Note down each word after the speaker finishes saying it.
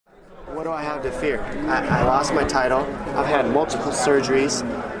What do I have to fear? I lost my title. I've had multiple surgeries.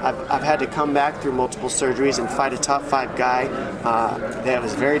 I've had to come back through multiple surgeries and fight a top 5 guy that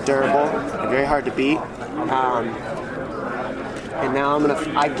was very durable and very hard to beat. And now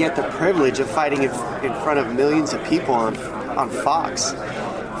I get the privilege of fighting in front of millions of people on Fox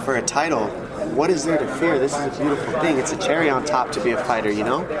for a title. What is there to fear? This is a beautiful thing. It's a cherry on top to be a fighter, you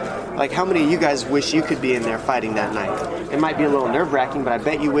know? Like, how many of you guys wish you could be in there fighting that night? It might be a little nerve-wracking, but I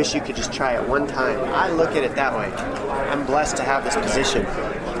bet you wish you could just try it one time. I look at it that way. I'm blessed to have this position.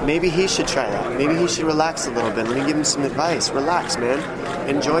 Maybe he should try that. Maybe he should relax a little bit. Let me give him some advice. Relax, man.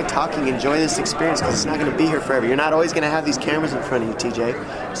 Enjoy talking. Enjoy this experience, because it's not going to be here forever. You're not always going to have these cameras in front of you,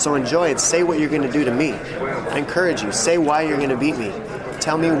 TJ. So enjoy it. Say what you're going to do to me. I encourage you. Say why you're going to beat me.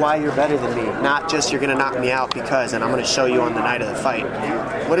 Tell me why you're better than me, not just you're going to knock me out because, and I'm going to show you on the night of the fight.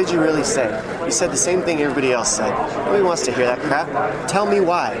 What did you really say? You said the same thing everybody else said. Nobody wants to hear that crap. Tell me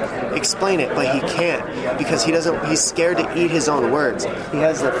why. Explain it, but he can't, because he's scared to eat his own words. He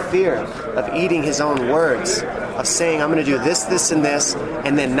has the fear of eating his own words, of saying, I'm going to do this, this, and this,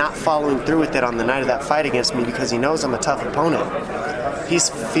 and then not following through with it on the night of that fight against me because he knows I'm a tough opponent.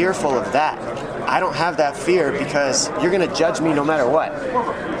 He's fearful of that. I don't have that fear, because you're going to judge me no matter what.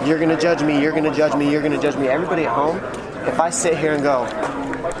 You're going to judge me, you're going to judge me, you're going to judge me. Everybody at home, if I sit here and go,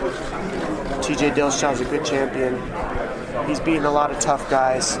 TJ Dillshaw's a good champion. He's beaten a lot of tough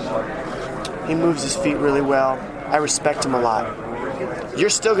guys. He moves his feet really well. I respect him a lot. You're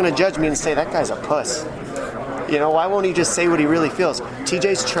still going to judge me and say, that guy's a puss. You know, why won't he just say what he really feels?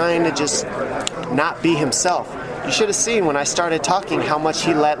 TJ's trying to just not be himself. You should have seen when I started talking how much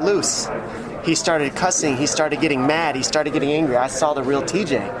he let loose. He started cussing, he started getting mad, he started getting angry. I saw the real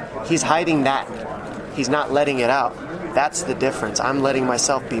TJ. He's hiding that. He's not letting it out. That's the difference. I'm letting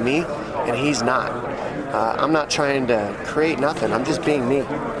myself be me, and he's not. I'm not trying to create nothing. I'm just being me.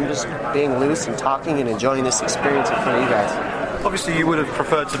 I'm just being loose and talking and enjoying this experience in front of you guys. Obviously, you would have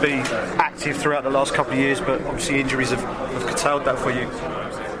preferred to be active throughout the last couple of years, but obviously injuries have curtailed that for you.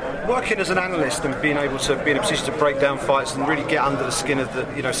 Working as an analyst and being able to be in a position to break down fights and really get under the skin of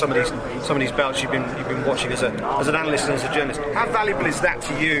some of these bouts you've been watching as an analyst and as a journalist, how valuable is that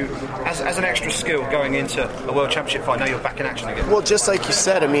to you as an extra skill going into a world championship fight? Now you're back in action again. Well, just like you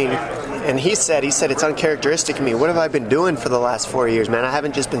said, I mean, and he said it's uncharacteristic of me. What have I been doing for the last 4 years, man? I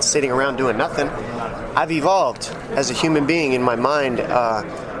haven't just been sitting around doing nothing. I've evolved as a human being in my mind,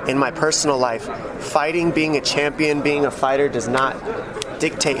 in my personal life. Fighting, being a champion, being a fighter does not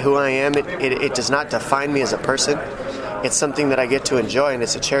dictate who I am. It does not define me as a person. It's something that I get to enjoy, and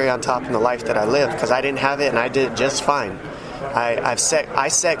it's a cherry on top in the life that I live, because I didn't have it and I did just fine. I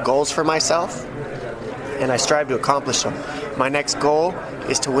set goals for myself, and I strive to accomplish them. My next goal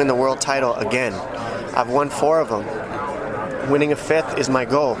is to win the world title again. I've won 4 of them. Winning a 5th is my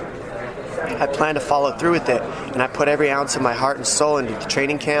goal. I plan to follow through with it, and I put every ounce of my heart and soul into the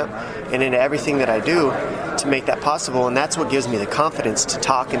training camp and into everything that I do to make that possible, and that's what gives me the confidence to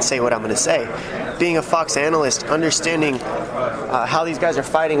talk and say what I'm going to say. Being a Fox analyst, understanding how these guys are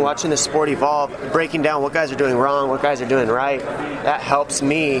fighting, watching the sport evolve, breaking down what guys are doing wrong, what guys are doing right, that helps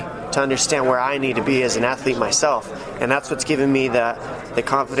me to understand where I need to be as an athlete myself, and that's what's given me the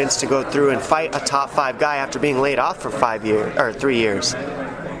confidence to go through and fight a top 5 guy after being laid off for 3 years.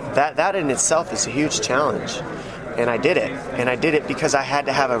 That in itself is a huge challenge. And I did it. And I did it because I had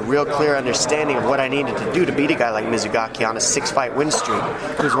to have a real clear understanding of what I needed to do to beat a guy like Mizugaki on a 6-fight win streak,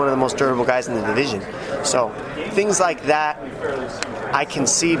 who's one of the most durable guys in the division. So things like that I can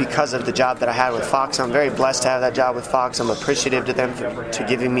see because of the job that I had with Fox. I'm very blessed to have that job with Fox. I'm appreciative to them for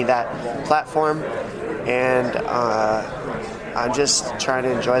giving me that platform. And I'm just trying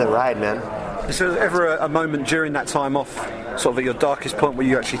to enjoy the ride, man. Is there ever a moment during that time off, sort of at your darkest point, where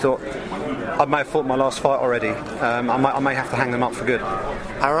you actually thought, I may have fought my last fight already, I may have to hang them up for good?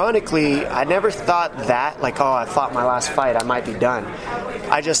 Ironically, I never thought that, like, I fought my last fight, I might be done.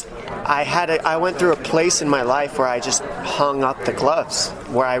 I went through a place in my life where I just hung up the gloves,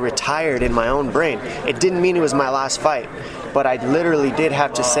 where I retired in my own brain. It didn't mean it was my last fight, but I literally did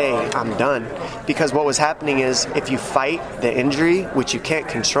have to say, I'm done. Because what was happening is, if you fight the injury, which you can't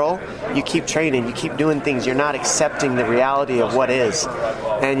control, you keep training, you keep doing things, you're not accepting the reality of what is.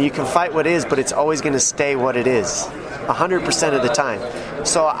 And you can fight what is, but it's always going to stay what it is, 100% of the time.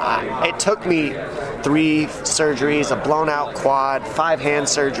 So it took me 3 surgeries, a blown out quad, 5 hand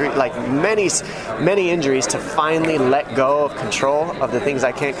surgery, like many injuries to finally let go of control of the things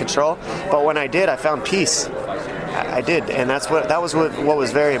I can't control. But when I did, I found peace. I did, and that was what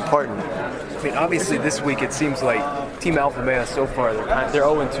was very important. I mean, obviously this week it seems like Team Alpha Male so far, they're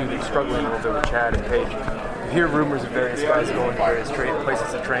 0-2, they're struggling a little bit with Chad and Paige. hear rumors of various guys going to various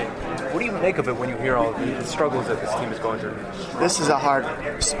places to train. What do you make of it when you hear all the struggles that this team is going through? This is a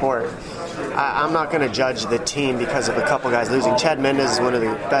hard sport. I'm not going to judge the team because of a couple guys losing. Chad Mendes is one of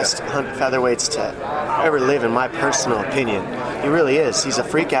the best featherweights to ever live, in my personal opinion. He really is. He's a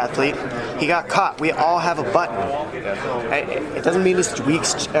freak athlete. He got caught. We all have a button. It doesn't mean his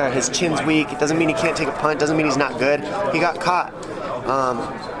chin's weak. It doesn't mean he can't take a punch. It doesn't mean he's not good. He got caught.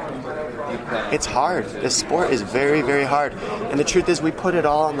 It's hard. This sport is very, very hard. And the truth is, we put it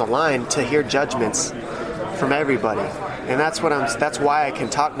all on the line to hear judgments from everybody. And that's why I can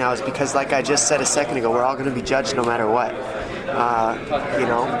talk now, is because, like I just said a second ago, we're all going to be judged no matter what.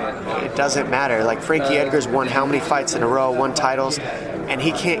 It doesn't matter. Like, Frankie Edgar's won how many fights in a row, won titles, and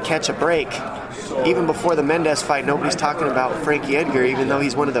he can't catch a break. Even before the Mendes fight, nobody's talking about Frankie Edgar, even though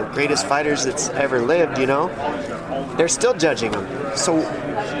he's one of the greatest fighters that's ever lived, They're still judging him. So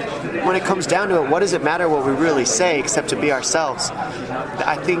when it comes down to it, what does it matter what we really say except to be ourselves?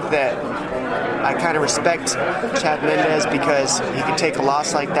 I think that I kind of respect Chad Mendes because he can take a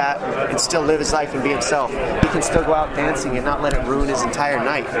loss like that and still live his life and be himself. He can still go out dancing and not let it ruin his entire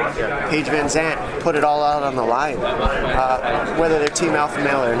night. Paige Van Zandt put it all out on the line. Whether they're Team Alpha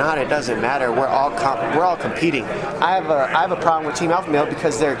Male or not, it doesn't matter. We're all competing. I have a problem with Team Alpha Male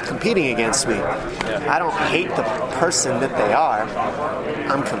because they're competing against me. I don't hate the person that they are.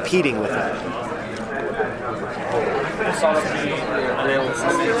 I'm competing with them. It's obviously realistic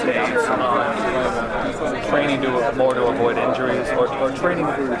these days, training more to avoid injuries, or training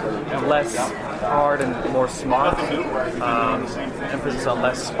less hard and more smart, emphasis on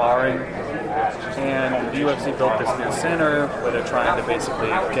less sparring. And the UFC built this new center where they're trying to basically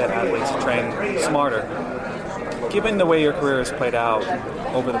get athletes to train smarter. Given the way your career has played out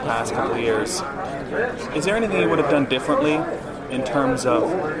over the past couple of years, is there anything you would have done differently in terms of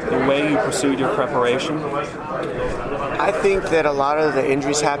the way you pursued your preparation? I think that a lot of the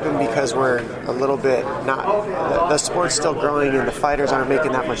injuries happen because we're a little bit the sport's still growing and the fighters aren't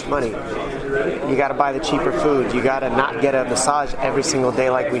making that much money. You got to buy the cheaper food. You got to not get a massage every single day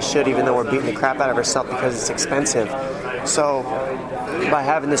like we should, even though we're beating the crap out of ourselves because it's expensive. So by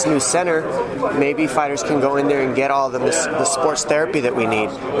having this new center, maybe fighters can go in there and get all the sports therapy that we need.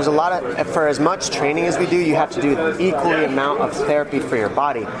 There's a lot for as much training as we do, you have to do the equally amount of therapy for your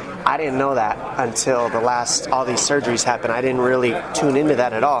body. I didn't know that until all these surgeries happened. I didn't really tune into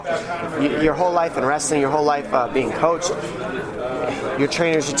that at all. Your whole life in wrestling, your whole life being coached, your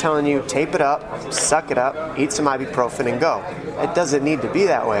trainers are telling you, tape it up, suck it up, eat some ibuprofen and go. It doesn't need to be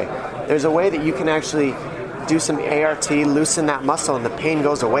that way. There's a way that you can actually do some ART, loosen that muscle, and the pain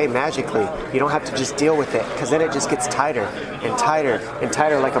goes away magically. You don't have to just deal with it, because then it just gets tighter and tighter and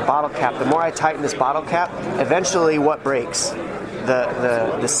tighter, like a bottle cap. The more I tighten this bottle cap, eventually what breaks?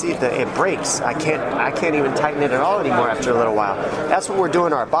 It breaks. I can't even tighten it at all anymore after a little while. That's what we're doing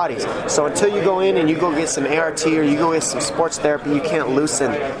to our bodies. So until you go in and you go get some ART or you go get some sports therapy, you can't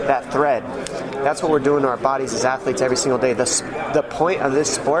loosen that thread. That's what we're doing to our bodies as athletes every single day. The point of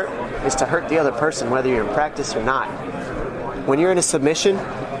this sport is to hurt the other person, whether you're in practice or not. When you're in a submission,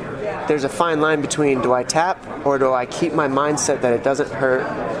 there's a fine line between, do I tap or do I keep my mindset that it doesn't hurt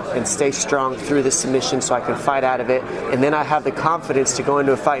and stay strong through the submission so I can fight out of it, and then I have the confidence to go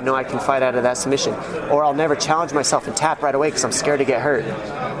into a fight, know I can fight out of that submission. Or I'll never challenge myself and tap right away because I'm scared to get hurt.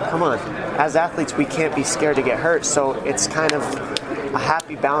 Come on. As athletes, we can't be scared to get hurt, so it's kind of a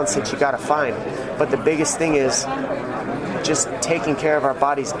happy balance that you got to find. But the biggest thing is just taking care of our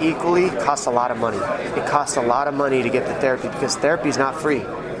bodies equally costs a lot of money. It costs a lot of money to get the therapy because therapy is not free.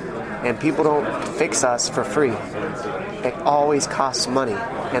 And people don't fix us for free. It always costs money.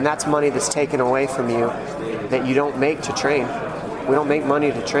 And that's money that's taken away from you that you don't make to train. We don't make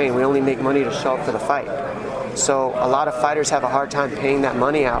money to train. We only make money to show up for the fight. So a lot of fighters have a hard time paying that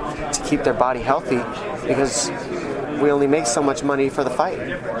money out to keep their body healthy because we only make so much money for the fight.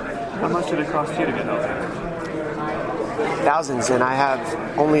 How much did it cost you to get healthy? Thousands, and I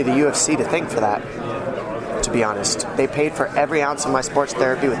have only the UFC to thank for that, to be honest. They paid for every ounce of my sports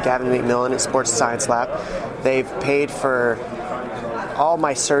therapy with Gavin McMillan at Sports Science Lab. They've paid for all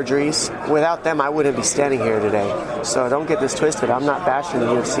my surgeries. Without them, I wouldn't be standing here today. So don't get this twisted. I'm not bashing the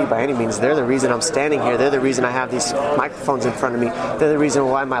UFC by any means. They're the reason I'm standing here. They're the reason I have these microphones in front of me. They're the reason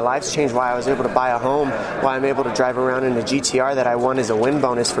why my life's changed, why I was able to buy a home, why I'm able to drive around in a GTR that I won as a win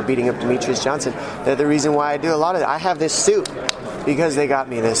bonus for beating up Demetrius Johnson. They're the reason why I do a lot of it. I have this suit because they got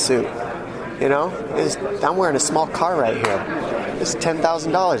me this suit. You know, I'm wearing a small car right here. It's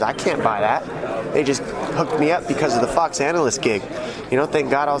 $10,000. I can't buy that. They just hooked me up because of the Fox analyst gig. You know, thank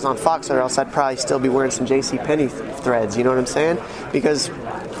God I was on Fox, or else I'd probably still be wearing some JCPenney threads. You know what I'm saying? Because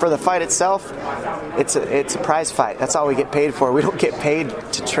for the fight itself, it's a prize fight. That's all we get paid for. We don't get paid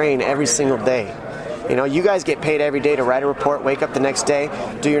to train every single day. You know, you guys get paid every day to write a report, wake up the next day,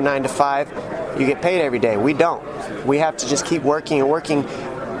 do your 9 to 5. You get paid every day. We don't. We have to just keep working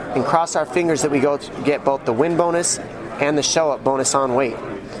and cross our fingers that we get both the win bonus and the show-up bonus on weight.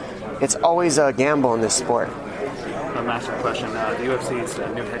 It's always a gamble in this sport. A massive question. The UFC's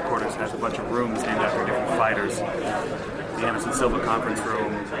new headquarters has a bunch of rooms named after different fighters. The Anderson Silva Conference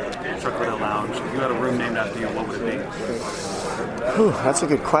Room, Chocolate Hill Lounge. If you had a room named after you, what would it be? Whew, that's a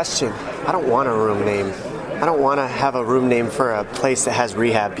good question. I don't want a room name. I don't want to have a room name for a place that has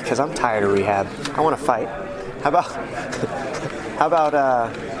rehab because I'm tired of rehab. I want to fight. How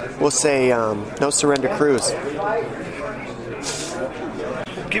about we'll say No Surrender Cruz.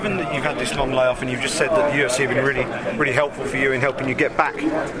 Given that you've had this long layoff and you've just said that the UFC have been really, really helpful for you in helping you get back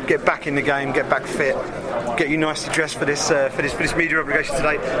in the game, get back fit, get you nicely dressed for this media obligation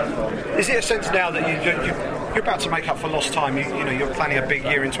today, is it a sense now that you're about to make up for lost time? You're planning a big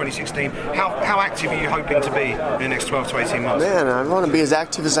year in 2016. How active are you hoping to be in the next 12 to 18 months? Man, I want to be as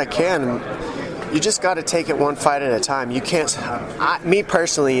active as I can. You just got to take it one fight at a time. You can't. Me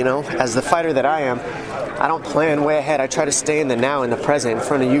personally, as the fighter that I am, I don't plan way ahead. I try to stay in the now, in the present, in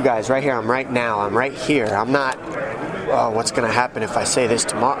front of you guys. Right here, I'm right now. I'm right here. I'm not, what's going to happen if I say this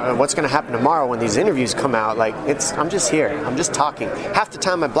tomorrow? What's going to happen tomorrow when these interviews come out? I'm just here. I'm just talking. Half the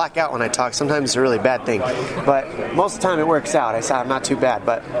time I black out when I talk. Sometimes it's a really bad thing. But most of the time it works out. I say I'm not too bad.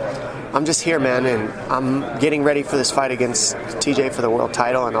 But I'm just here, man, and I'm getting ready for this fight against TJ for the world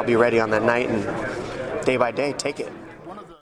title, and I'll be ready on that night and day by day take it.